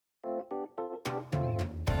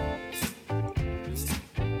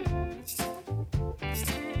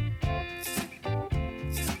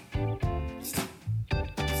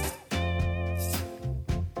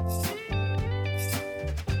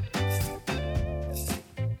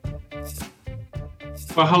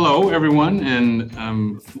Well, hello, everyone.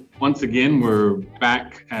 And once again, we're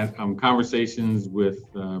back at Conversations with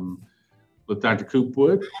Dr.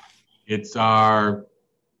 Coopwood. It's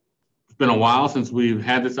been a while since we've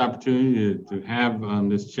had this opportunity to have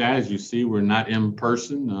this chat. As you see, we're not in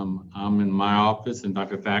person. I'm in my office and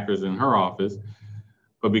Dr. Thacker's in her office.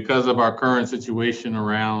 But because of our current situation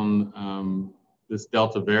around this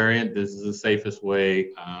Delta variant, this is the safest way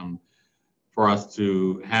for us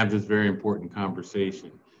to have this very important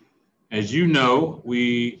conversation. As you know,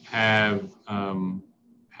 we have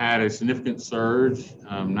had a significant surge,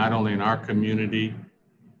 not only in our community,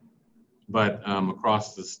 but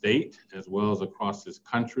across the state, as well as across this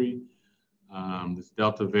country. This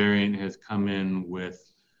Delta variant has come in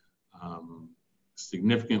with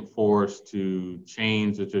significant force to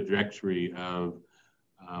change the trajectory of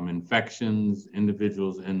infections,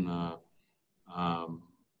 individuals in the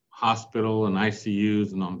hospital and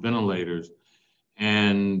ICUs and on ventilators.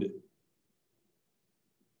 And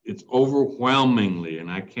it's overwhelmingly,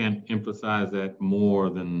 and I can't emphasize that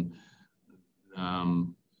more than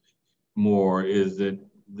is that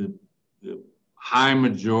the high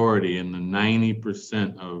majority and the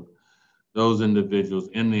 90% of those individuals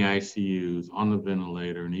in the ICUs, on the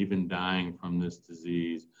ventilator, and even dying from this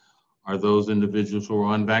disease are those individuals who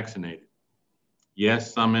are unvaccinated.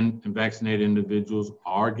 Yes, some vaccinated individuals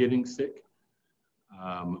are getting sick,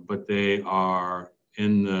 but they are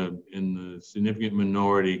in the significant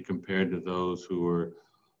minority compared to those who are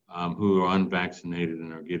unvaccinated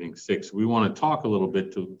and are getting sick. So we want to talk a little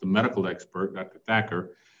bit to the medical expert, Dr.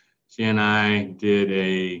 Thacker. She and I did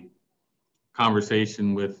a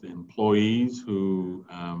conversation with employees who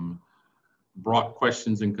brought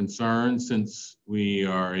questions and concerns since we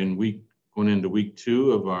are going into week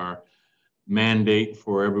 2 of our mandate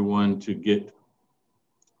for everyone to get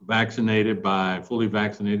fully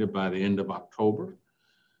vaccinated by the end of October.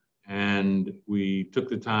 And we took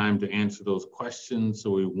the time to answer those questions. So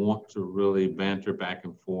we want to really banter back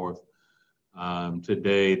and forth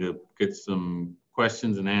today to get some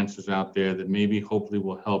questions and answers out there that maybe hopefully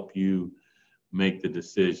will help you make the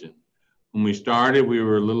decision. When we started, we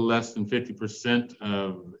were a little less than 50%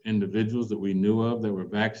 of individuals that we knew of that were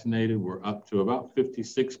vaccinated. We're up to about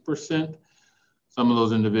 56%. Some of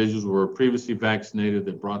those individuals were previously vaccinated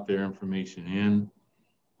that brought their information in.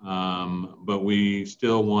 But we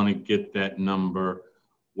still want to get that number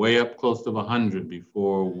way up close to 100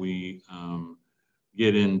 before we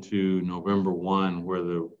get into November 1, where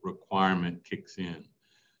the requirement kicks in.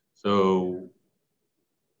 So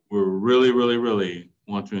we're really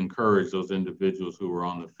want to encourage those individuals who are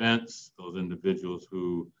on the fence, those individuals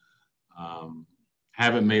who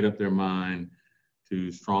haven't made up their mind, to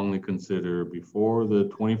strongly consider before the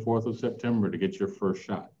 24th of September to get your first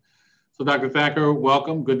shot. So Dr. Thacker,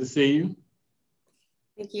 welcome. Good to see you.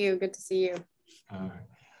 Thank you. Good to see you. All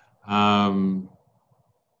right.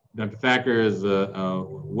 Dr. Thacker is a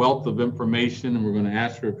wealth of information, and we're going to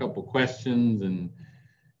ask her a couple questions, and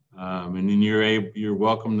then you're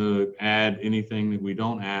welcome to add anything that we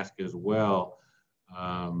don't ask as well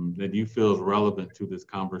that you feel is relevant to this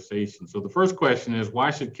conversation. So the first question is, why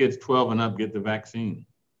should kids 12 and up get the vaccine?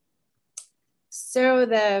 So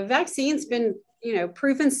the vaccine's been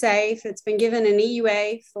proven safe. It's been given an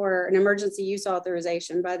EUA for an emergency use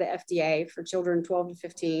authorization by the FDA for children 12 to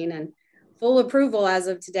 15 and full approval as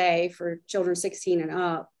of today for children 16 and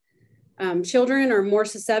up. Children are more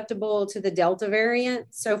susceptible to the Delta variant.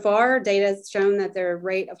 So far, data has shown that their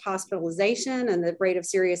rate of hospitalization and the rate of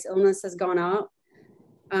serious illness has gone up.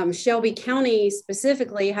 Shelby County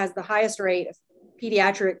specifically has the highest rate of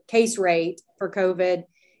pediatric case rate for COVID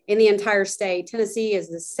in the entire state. Tennessee is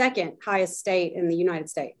the second highest state in the United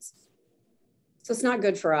States. So it's not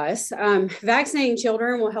good for us. Vaccinating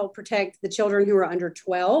children will help protect the children who are under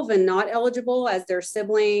 12 and not eligible, as their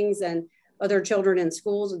siblings and other children in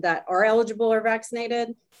schools that are eligible are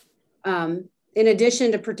vaccinated, in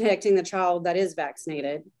addition to protecting the child that is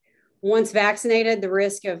vaccinated. Once vaccinated, the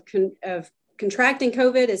risk of contracting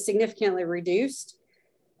COVID is significantly reduced.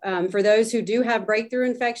 For those who do have breakthrough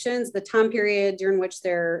infections, the time period during which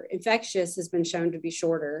they're infectious has been shown to be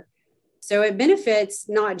shorter. So it benefits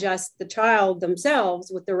not just the child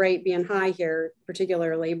themselves, with the rate being high here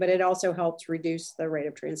particularly, but it also helps reduce the rate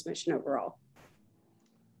of transmission overall.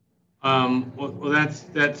 Well,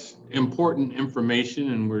 that's important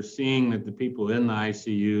information, and we're seeing that the people in the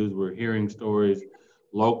ICUs, we're hearing stories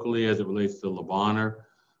locally as it relates to Le Bonheur,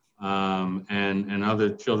 and other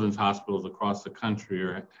children's hospitals across the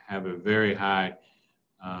country have a very high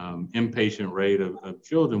inpatient rate of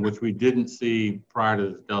children, which we didn't see prior to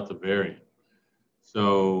the Delta variant.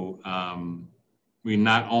 So we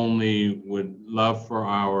not only would love for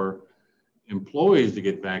our employees to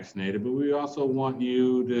get vaccinated, but we also want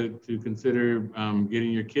you to consider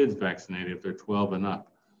getting your kids vaccinated if they're 12 and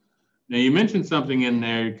up. Now, you mentioned something in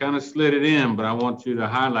there, you kind of slid it in, but I want you to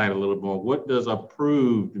highlight a little more. What does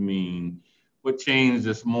approved mean? What changed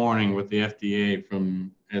this morning with the FDA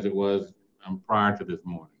from as it was prior to this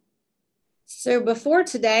morning? So before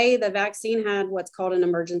today, the vaccine had what's called an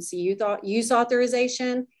emergency use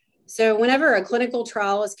authorization. So whenever a clinical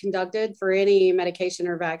trial is conducted for any medication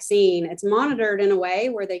or vaccine, it's monitored in a way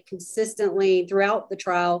where they consistently throughout the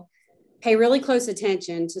trial pay really close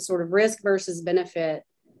attention to sort of risk versus benefit.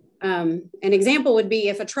 An example would be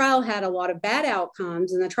if a trial had a lot of bad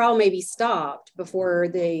outcomes and the trial may be stopped before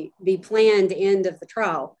the planned end of the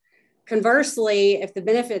trial. Conversely, if the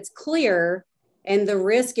benefit's clear and the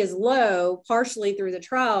risk is low partially through the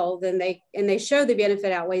trial, then they show the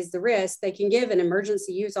benefit outweighs the risk, they can give an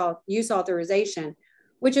emergency use authorization,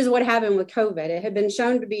 which is what happened with COVID. It had been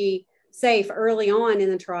shown to be safe early on in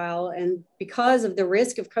the trial, and because of the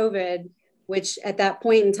risk of COVID, which at that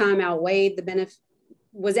point in time outweighed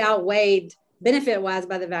benefit-wise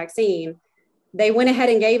by the vaccine, they went ahead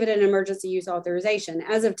and gave it an emergency use authorization.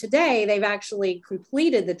 As of today, they've actually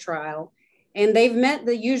completed the trial and they've met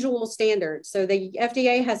the usual standards. So the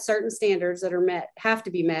FDA has certain standards that have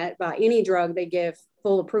to be met by any drug they give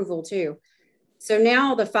full approval to. So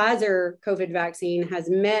now the Pfizer COVID vaccine has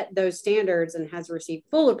met those standards and has received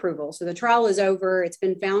full approval. So the trial is over. It's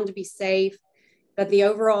been found to be safe, but the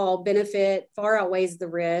overall benefit far outweighs the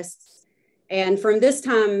risks. And from this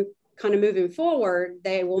time kind of moving forward,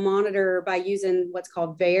 they will monitor by using what's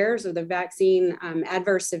called VAERS, or the Vaccine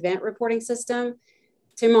Adverse Event Reporting System,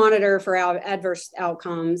 to monitor for adverse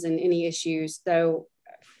outcomes and any issues. So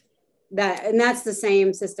that's the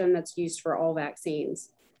same system that's used for all vaccines.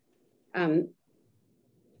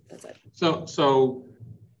 That's it. So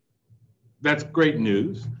that's great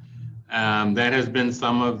news. That has been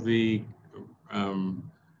some of the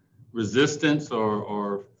resistance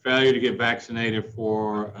or failure to get vaccinated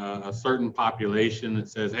for a certain population that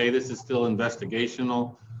says, hey, this is still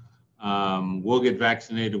investigational. We'll get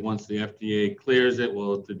vaccinated once the FDA clears it.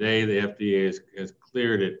 Well, today the FDA has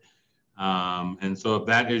cleared it. And so if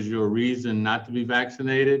that is your reason not to be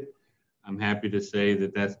vaccinated, I'm happy to say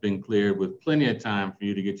that that's been cleared with plenty of time for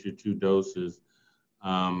you to get your 2 doses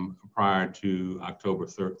prior to October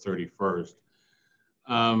 31st.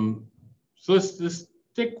 So let's just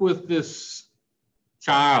stick with this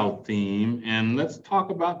child theme and let's talk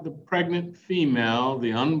about the pregnant female,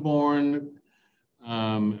 the unborn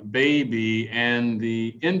baby, and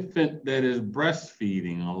the infant that is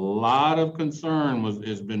breastfeeding. A lot of concern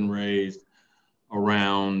has been raised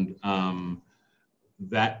around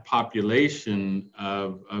that population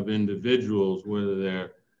of individuals, whether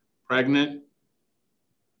they're pregnant,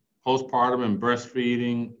 postpartum, and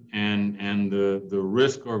breastfeeding, and the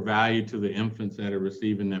risk or value to the infants that are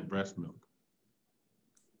receiving that breast milk.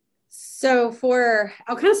 So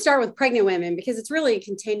I'll kind of start with pregnant women because it's really a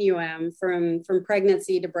continuum from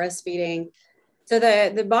pregnancy to breastfeeding. So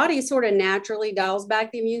the body sort of naturally dials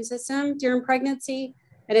back the immune system during pregnancy.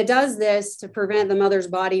 And it does this to prevent the mother's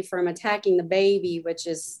body from attacking the baby, which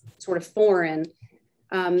is sort of foreign.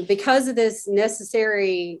 Because of this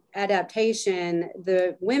necessary adaptation,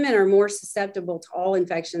 the women are more susceptible to all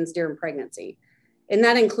infections during pregnancy. And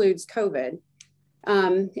that includes COVID.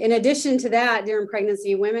 In addition to that, during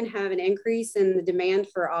pregnancy, women have an increase in the demand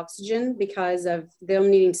for oxygen because of them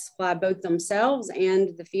needing to supply both themselves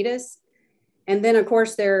and the fetus. And then, of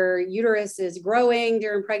course, their uterus is growing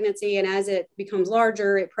during pregnancy. And as it becomes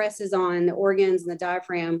larger, it presses on the organs and the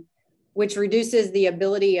diaphragm, which reduces the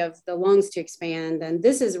ability of the lungs to expand. And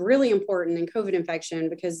this is really important in COVID infection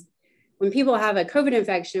because when people have a COVID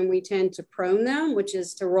infection, we tend to prone them, which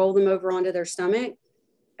is to roll them over onto their stomach.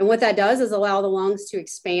 And what that does is allow the lungs to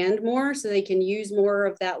expand more so they can use more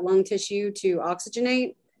of that lung tissue to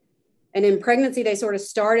oxygenate. And in pregnancy, they sort of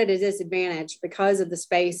start at a disadvantage because of the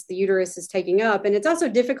space the uterus is taking up. And it's also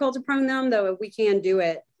difficult to prone them, though we can do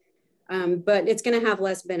it. But it's going to have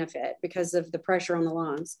less benefit because of the pressure on the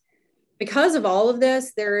lungs. Because of all of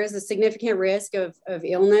this, there is a significant risk of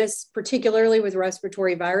illness, particularly with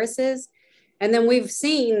respiratory viruses. And then we've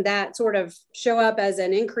seen that sort of show up as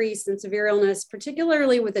an increase in severe illness,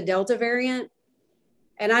 particularly with the Delta variant.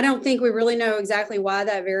 And I don't think we really know exactly why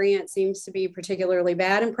that variant seems to be particularly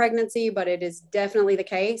bad in pregnancy, but it is definitely the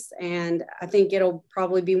case. And I think it'll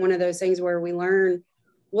probably be one of those things where we learn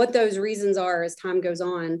what those reasons are as time goes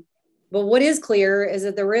on. But what is clear is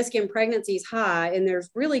that the risk in pregnancy is high, and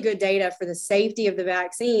there's really good data for the safety of the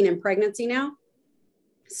vaccine in pregnancy now.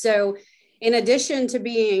 So In addition to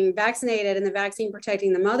being vaccinated and the vaccine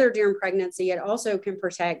protecting the mother during pregnancy, it also can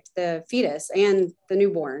protect the fetus and the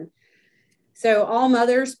newborn. So all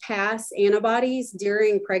mothers pass antibodies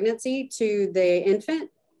during pregnancy to the infant,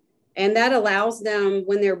 and that allows them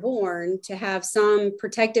when they're born to have some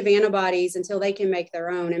protective antibodies until they can make their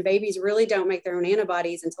own. And babies really don't make their own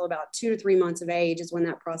antibodies until about 2 to 3 months of age is when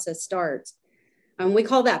that process starts. We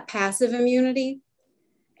call that passive immunity.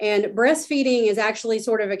 And breastfeeding is actually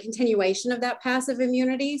sort of a continuation of that passive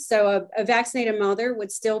immunity. So a vaccinated mother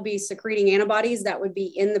would still be secreting antibodies that would be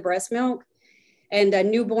in the breast milk. And a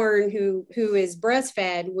newborn who is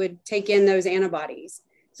breastfed would take in those antibodies.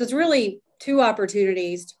 So it's really 2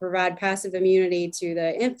 opportunities to provide passive immunity to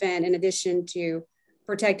the infant in addition to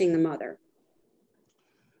protecting the mother.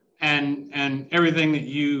 And everything that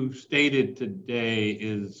you stated today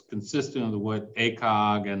is consistent with what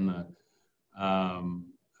ACOG and the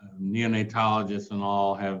neonatologists and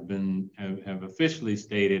all have officially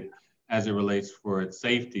stated as it relates for its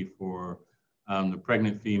safety for the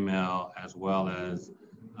pregnant female as well as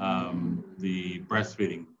the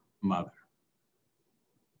breastfeeding mother.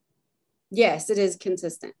 Yes, it is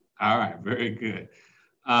consistent. All right, very good.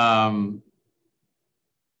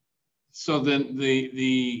 So then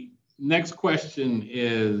the next question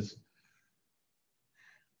is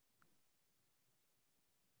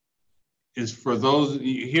for those,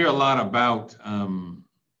 you hear a lot about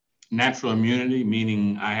natural immunity,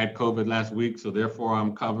 meaning I had COVID last week, so therefore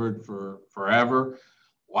I'm covered for forever.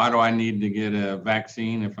 Why do I need to get a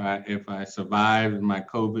vaccine if I survived my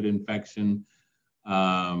COVID infection?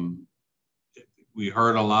 We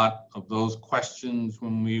heard a lot of those questions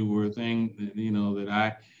when we were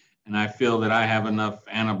I feel that I have enough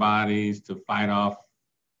antibodies to fight off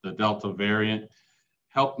the Delta variant.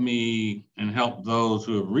 Help me and help those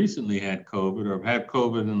who have recently had COVID or have had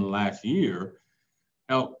COVID in the last year,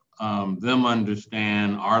 help them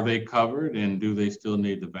understand, are they covered and do they still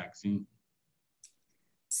need the vaccine?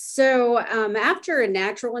 So after a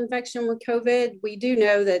natural infection with COVID, we do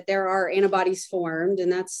know that there are antibodies formed,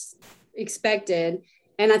 and that's expected.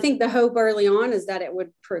 And I think the hope early on is that it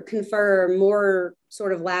would confer more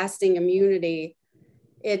sort of lasting immunity.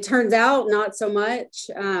 It turns out not so much.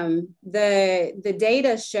 The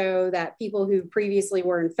data show that people who previously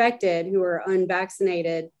were infected, who are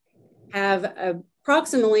unvaccinated, have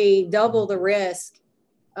approximately double the risk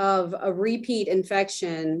of a repeat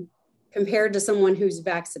infection compared to someone who's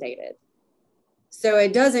vaccinated. So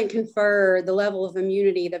it doesn't confer the level of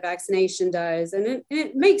immunity that vaccination does. And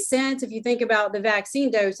it makes sense if you think about the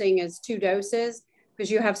vaccine dosing as 2 doses,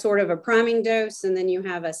 because you have sort of a priming dose and then you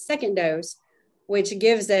have a second dose, which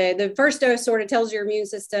gives the first dose sort of tells your immune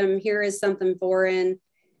system, here is something foreign,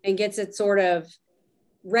 and gets it sort of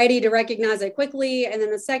ready to recognize it quickly. And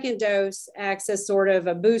then the second dose acts as sort of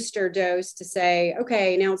a booster dose to say,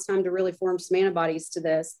 okay, now it's time to really form some antibodies to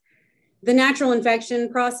this. The natural infection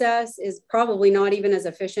process is probably not even as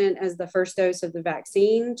efficient as the first dose of the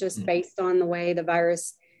vaccine, just based on the way the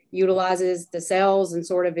virus utilizes the cells and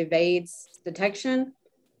sort of evades detection.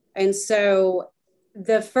 And so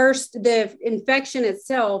the infection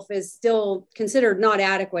itself is still considered not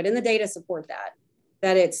adequate, and the data support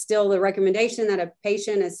that it's still the recommendation that a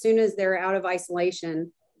patient, as soon as they're out of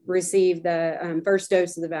isolation, receive the first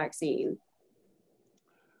dose of the vaccine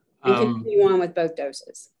and continue on with both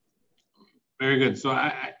doses. Very good. So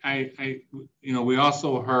we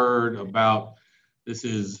also heard about this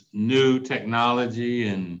is new technology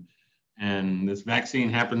and this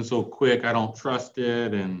vaccine happened so quick, I don't trust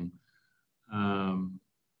it. And,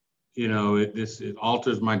 it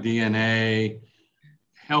alters my DNA.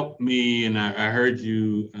 Help me. And I heard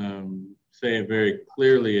you say it very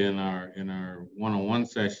clearly in our one-on-one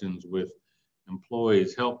sessions with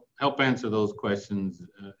employees. Help answer those questions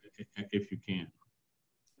if you can.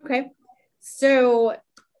 Okay. So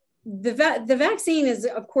the vaccine is,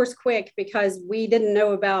 of course, quick because we didn't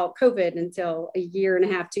know about COVID until 1.5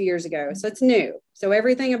 years, 2 years ago. So it's new. So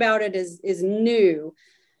everything about it is new.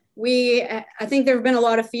 I think there have been a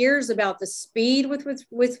lot of fears about the speed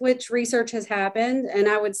with which research has happened. And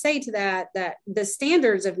I would say to that the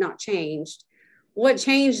standards have not changed. What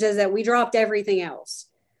changed is that we dropped everything else.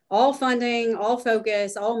 All funding, all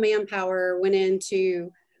focus, all manpower went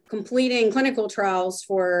into completing clinical trials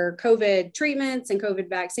for COVID treatments and COVID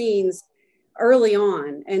vaccines early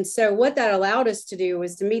on. And so what that allowed us to do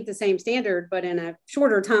was to meet the same standard, but in a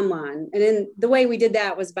shorter timeline. And then the way we did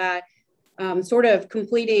that was by sort of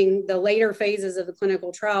completing the later phases of the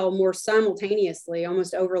clinical trial more simultaneously,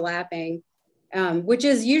 almost overlapping, which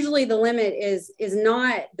is usually the limit is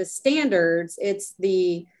not the standards, it's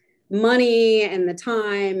the money and the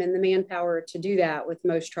time and the manpower to do that with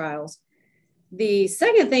most trials. The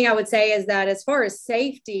second thing I would say is that as far as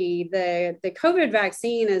safety, the COVID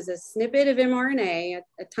vaccine is a snippet of mRNA,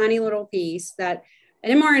 a tiny little piece that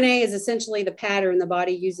an mRNA is essentially the pattern the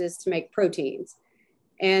body uses to make proteins.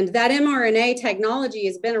 And that mRNA technology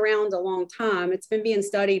has been around a long time. It's been being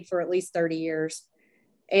studied for at least 30 years.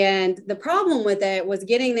 And the problem with it was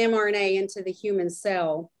getting the mRNA into the human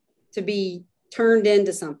cell to be turned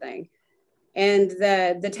into something. And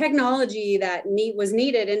the technology that was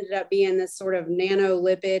needed ended up being this sort of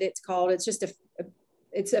nanolipid, it's called. It's just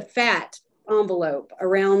it's a fat envelope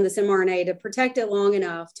around this mRNA to protect it long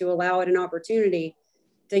enough to allow it an opportunity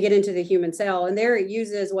to get into the human cell. And there it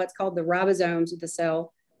uses what's called the ribosomes of the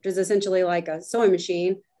cell, which is essentially like a sewing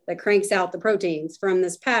machine that cranks out the proteins from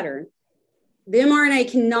this pattern. The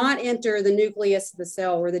mRNA cannot enter the nucleus of the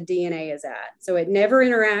cell where the DNA is at. So it never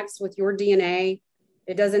interacts with your DNA.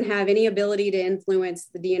 It doesn't have any ability to influence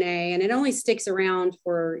the DNA, and it only sticks around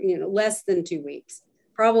for less than 2 weeks.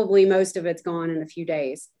 Probably most of it's gone in a few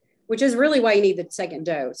days, which is really why you need the second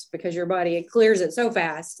dose, because your body, it clears it so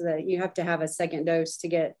fast that you have to have a second dose to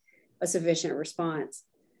get a sufficient response.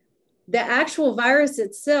 The actual virus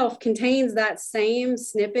itself contains that same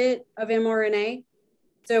snippet of mRNA.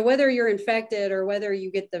 So whether you're infected or whether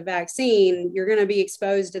you get the vaccine, you're going to be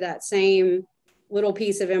exposed to that same little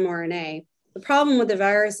piece of mRNA. The problem with the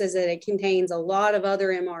virus is that it contains a lot of other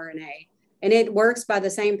mRNA, and it works by the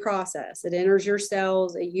same process. It enters your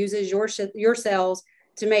cells, it uses your cells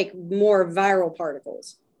to make more viral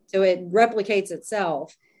particles. So it replicates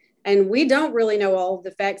itself. And we don't really know all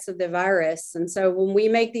the effects of the virus. And so when we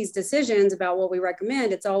make these decisions about what we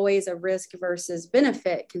recommend, it's always a risk versus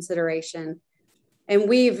benefit consideration. And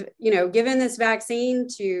we've, given this vaccine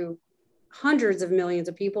to hundreds of millions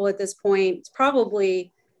of people at this point. It's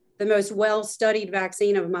probably the most well-studied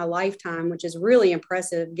vaccine of my lifetime, which is really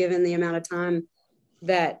impressive given the amount of time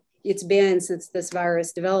that it's been since this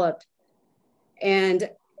virus developed. And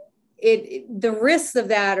the risks of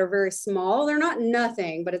that are very small. They're not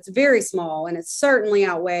nothing, but it's very small. And it's certainly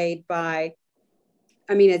outweighed by,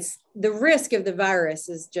 it's the risk of the virus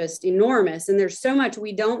is just enormous. And there's so much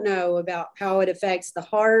we don't know about how it affects the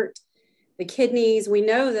heart, the kidneys. We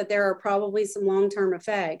know that there are probably some long-term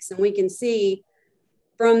effects, and we can see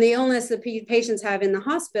from the illness that patients have in the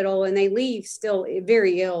hospital, and they leave still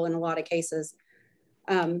very ill in a lot of cases.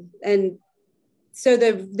 And so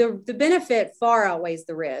the benefit far outweighs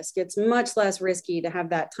the risk. It's much less risky to have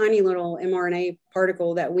that tiny little mRNA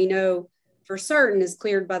particle that we know for certain is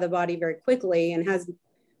cleared by the body very quickly and has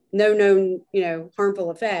no known,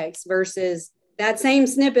 harmful effects, versus that same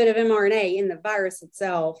snippet of mRNA in the virus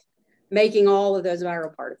itself making all of those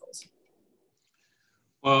viral particles.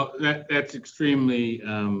 Well, that's extremely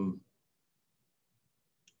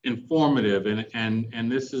informative,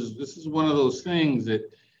 and this is one of those things that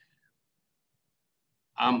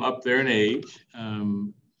I'm up there in age,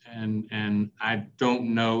 and I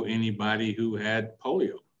don't know anybody who had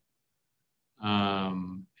polio,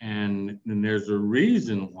 and there's a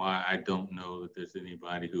reason why I don't know that there's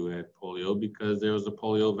anybody who had polio, because there was a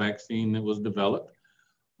polio vaccine that was developed.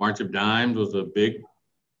 March of Dimes was a big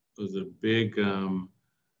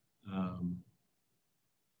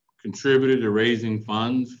contributed to raising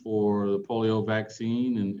funds for the polio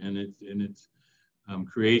vaccine and its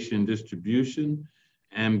creation and distribution.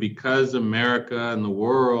 And because America and the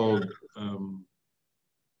world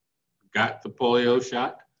got the polio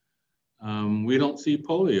shot, we don't see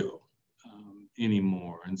polio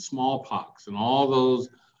anymore, and smallpox and all those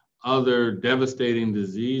other devastating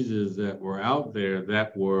diseases that were out there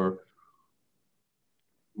that were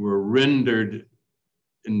rendered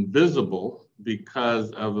invisible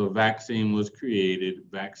because of a vaccine was created,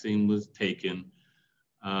 vaccine was taken,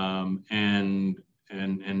 and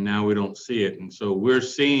now we don't see it. And so we're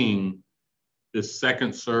seeing this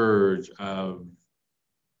second surge of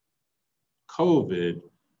COVID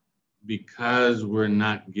because we're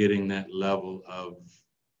not getting that level of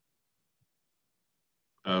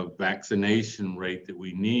vaccination rate that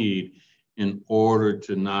we need in order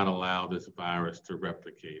to not allow this virus to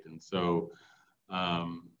replicate. And so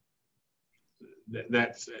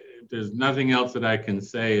there's nothing else that I can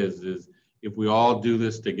say is if we all do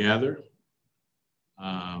this together,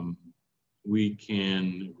 we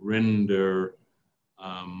can render,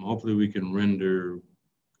 hopefully we can render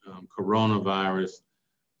coronavirus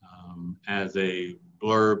as a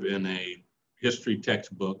blurb in a history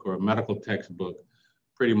textbook or a medical textbook,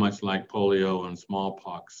 pretty much like polio and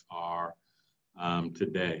smallpox are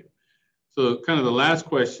today. So kind of the last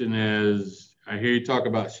question is, I hear you talk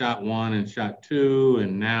about shot 1 and shot 2,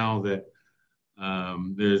 and now that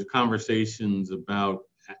there's conversations about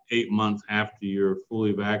 8 months after you're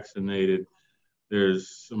fully vaccinated,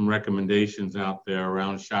 there's some recommendations out there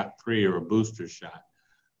around shot 3 or a booster shot.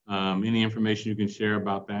 Any information you can share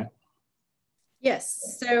about that?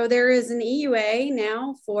 Yes, so there is an EUA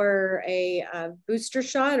now for a booster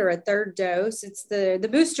shot or a third dose. It's the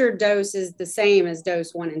booster dose is the same as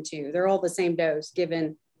dose 1 and 2. They're all the same dose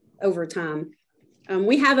given over time.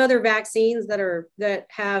 We have other vaccines that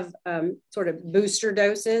have sort of booster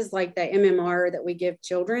doses, like the MMR that we give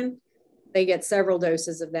children. They get several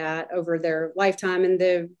doses of that over their lifetime. And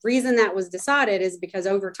the reason that was decided is because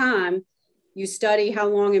over time, you study how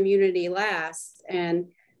long immunity lasts. And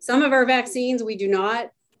some of our vaccines, we do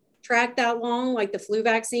not track that long, like the flu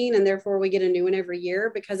vaccine, and therefore we get a new one every year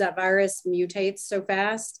because that virus mutates so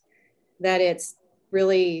fast that it's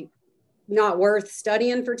really not worth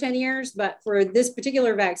studying for 10 years. But for this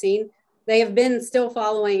particular vaccine, they have been still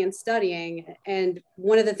following and studying. And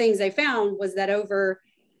one of the things they found was that over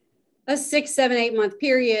a 6, 7, 8 month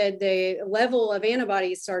period, the level of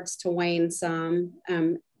antibodies starts to wane some.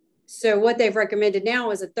 So what they've recommended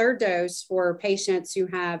now is a third dose for patients who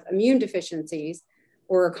have immune deficiencies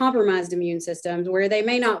or compromised immune systems where they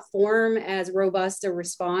may not form as robust a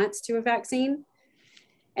response to a vaccine.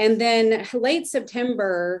 And then late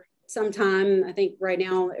September, sometime, I think right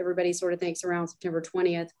now everybody sort of thinks around September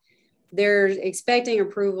 20th, they're expecting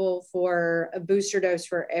approval for a booster dose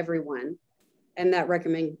for everyone. And that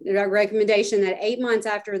recommendation that 8 months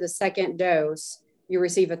after the second dose, you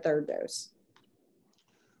receive a third dose.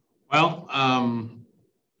 Well,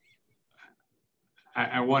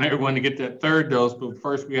 I want everyone to get that third dose, but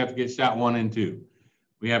first we have to get shot 1 and 2.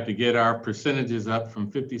 We have to get our percentages up from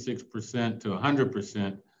 56% to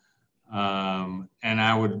 100%.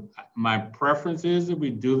 And my preference is that we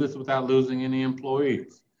do this without losing any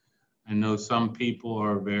employees. I know some people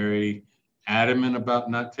are very adamant about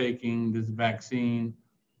not taking this vaccine.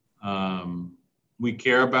 We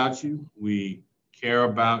care about you. We care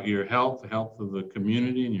about your health, the health of the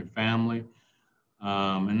community and your family.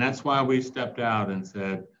 And that's why we stepped out and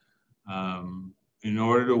said, in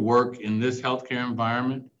order to work in this healthcare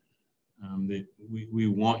environment, that we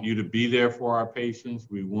want you to be there for our patients.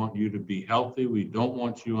 We want you to be healthy. We don't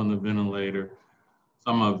want you on the ventilator.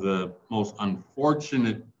 Some of the most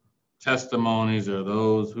unfortunate testimonies are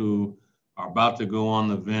those who are about to go on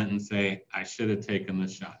the vent and say, I should have taken the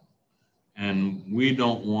shot. And we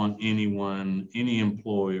don't want anyone, any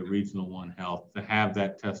employee of Regional One Health to have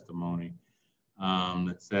that testimony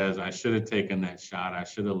that says, I should have taken that shot, I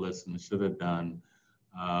should have listened, I should have done.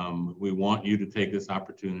 We want you to take this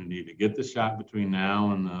opportunity to get the shot between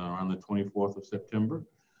now and around the 24th of September,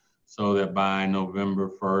 so that by November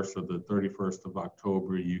 1st or the 31st of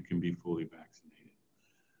October, you can be fully vaccinated.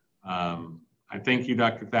 I thank you,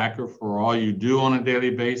 Dr. Thacker, for all you do on a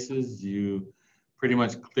daily basis. You pretty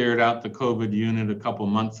much cleared out the COVID unit a couple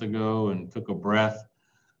months ago and took a breath.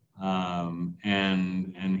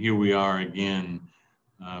 And here we are again.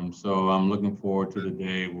 So I'm looking forward to the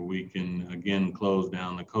day where we can again close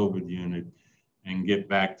down the COVID unit and get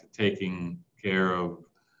back to taking care of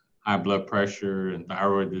high blood pressure and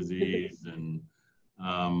thyroid disease and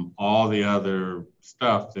all the other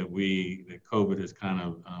stuff that COVID has kind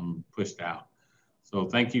of pushed out. So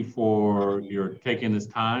thank you for your taking this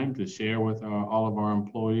time to share with all of our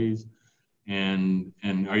employees. And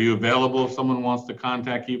are you available if someone wants to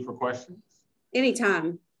contact you for questions?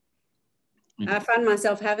 Anytime. I find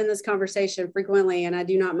myself having this conversation frequently, and I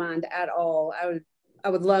do not mind at all. I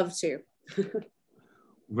would love to.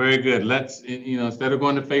 Very good. Let's, instead of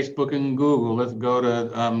going to Facebook and Google, let's go to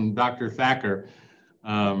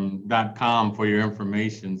drthacker.com for your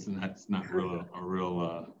information. So that's not a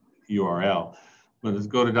real URL. But let's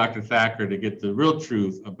go to Dr. Thacker to get the real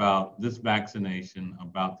truth about this vaccination,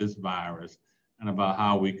 about this virus, and about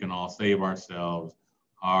how we can all save ourselves,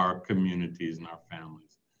 our communities, and our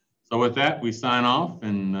families. So with that, we sign off,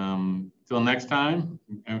 and until next time,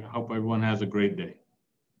 I hope everyone has a great day.